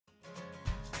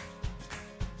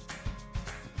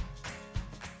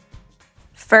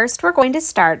First, we're going to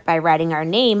start by writing our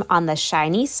name on the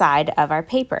shiny side of our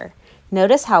paper.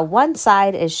 Notice how one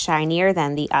side is shinier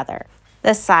than the other.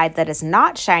 The side that is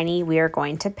not shiny, we are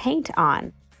going to paint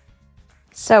on.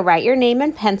 So write your name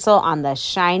in pencil on the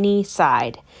shiny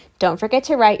side. Don't forget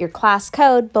to write your class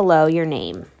code below your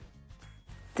name.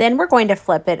 Then we're going to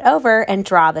flip it over and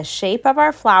draw the shape of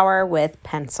our flower with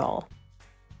pencil.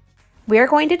 We're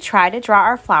going to try to draw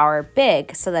our flower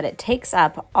big so that it takes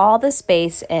up all the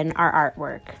space in our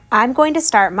artwork. I'm going to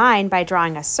start mine by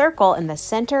drawing a circle in the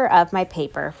center of my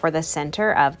paper for the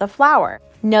center of the flower.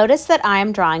 Notice that I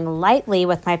am drawing lightly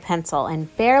with my pencil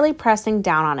and barely pressing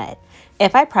down on it.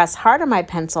 If I press hard on my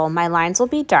pencil, my lines will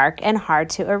be dark and hard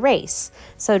to erase.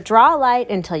 So draw light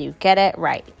until you get it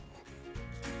right.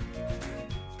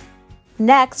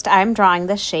 Next, I'm drawing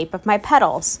the shape of my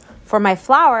petals. For my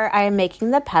flower, I am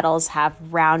making the petals have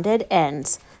rounded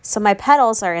ends, so my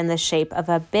petals are in the shape of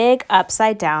a big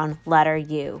upside down letter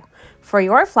U. For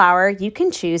your flower, you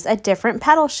can choose a different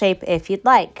petal shape if you'd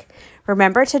like.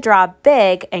 Remember to draw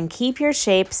big and keep your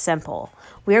shape simple.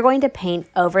 We are going to paint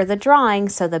over the drawing,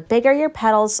 so the bigger your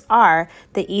petals are,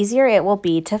 the easier it will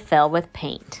be to fill with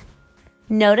paint.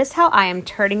 Notice how I am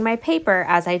turning my paper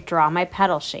as I draw my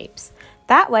petal shapes.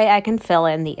 That way I can fill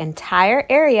in the entire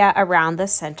area around the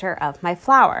center of my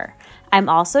flower. I'm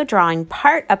also drawing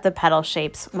part of the petal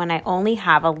shapes when I only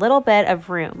have a little bit of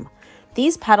room.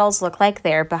 These petals look like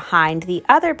they're behind the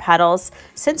other petals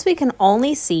since we can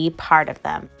only see part of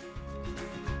them.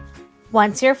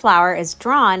 Once your flower is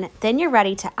drawn, then you're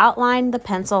ready to outline the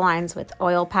pencil lines with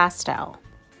oil pastel.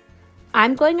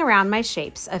 I'm going around my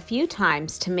shapes a few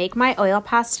times to make my oil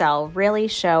pastel really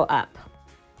show up.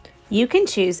 You can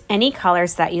choose any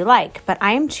colors that you like, but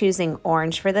I am choosing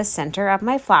orange for the center of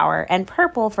my flower and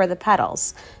purple for the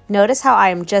petals. Notice how I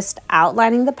am just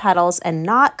outlining the petals and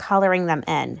not coloring them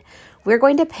in. We're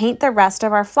going to paint the rest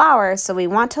of our flower, so we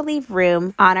want to leave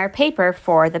room on our paper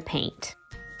for the paint.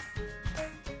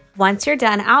 Once you're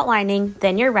done outlining,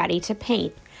 then you're ready to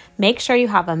paint. Make sure you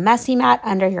have a messy mat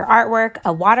under your artwork,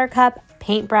 a water cup,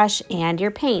 paintbrush, and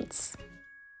your paints.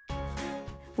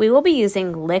 We will be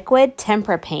using liquid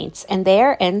tempera paints, and they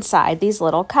are inside these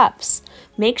little cups.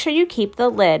 Make sure you keep the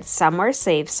lid somewhere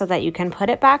safe so that you can put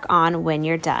it back on when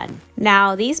you're done.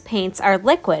 Now, these paints are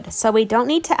liquid, so we don't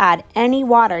need to add any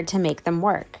water to make them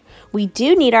work. We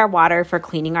do need our water for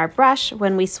cleaning our brush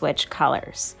when we switch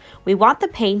colors. We want the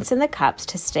paints in the cups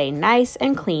to stay nice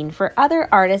and clean for other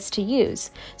artists to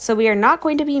use, so we are not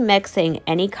going to be mixing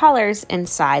any colors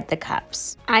inside the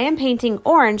cups. I am painting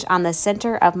orange on the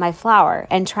center of my flower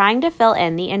and trying to fill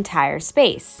in the entire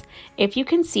space. If you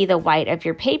can see the white of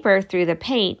your paper through the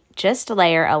paint, just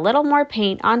layer a little more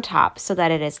paint on top so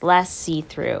that it is less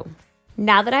see-through.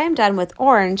 Now that I am done with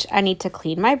orange, I need to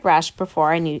clean my brush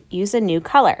before I use a new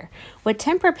color. With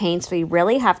tempera paints, we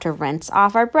really have to rinse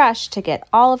off our brush to get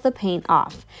all of the paint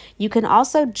off. You can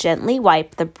also gently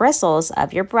wipe the bristles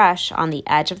of your brush on the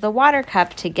edge of the water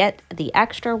cup to get the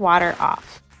extra water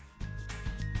off.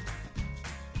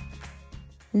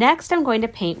 Next, I'm going to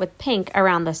paint with pink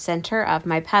around the center of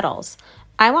my petals.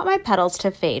 I want my petals to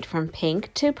fade from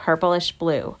pink to purplish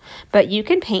blue, but you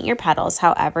can paint your petals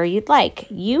however you'd like.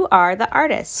 You are the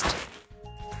artist.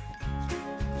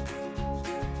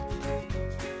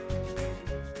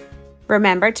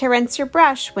 Remember to rinse your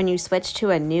brush when you switch to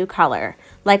a new color,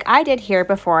 like I did here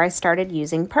before I started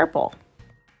using purple.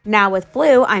 Now with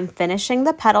blue, I'm finishing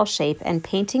the petal shape and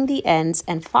painting the ends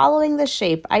and following the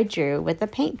shape I drew with the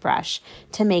paintbrush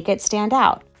to make it stand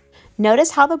out.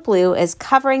 Notice how the blue is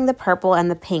covering the purple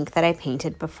and the pink that I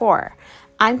painted before.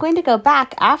 I'm going to go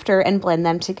back after and blend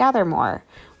them together more.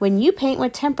 When you paint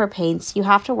with tempera paints, you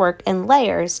have to work in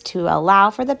layers to allow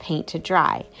for the paint to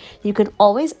dry. You can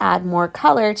always add more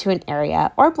color to an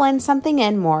area or blend something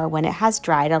in more when it has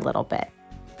dried a little bit.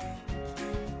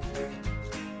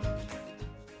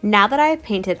 Now that I have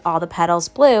painted all the petals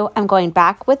blue, I'm going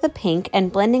back with the pink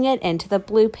and blending it into the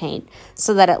blue paint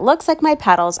so that it looks like my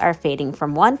petals are fading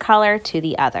from one color to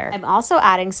the other. I'm also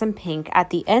adding some pink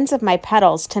at the ends of my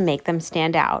petals to make them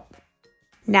stand out.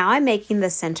 Now I'm making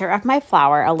the center of my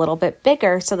flower a little bit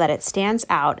bigger so that it stands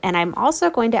out, and I'm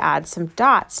also going to add some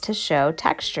dots to show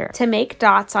texture. To make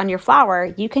dots on your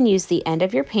flower, you can use the end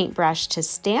of your paintbrush to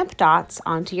stamp dots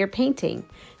onto your painting.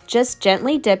 Just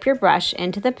gently dip your brush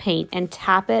into the paint and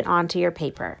tap it onto your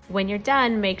paper. When you're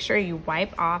done, make sure you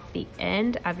wipe off the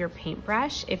end of your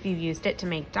paintbrush if you used it to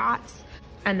make dots,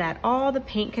 and that all the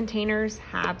paint containers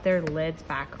have their lids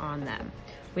back on them.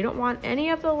 We don't want any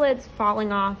of the lids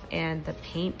falling off and the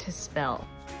paint to spill.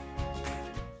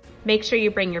 Make sure you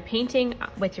bring your painting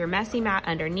with your messy mat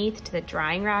underneath to the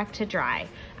drying rack to dry.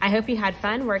 I hope you had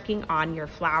fun working on your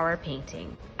flower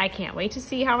painting. I can't wait to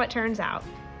see how it turns out.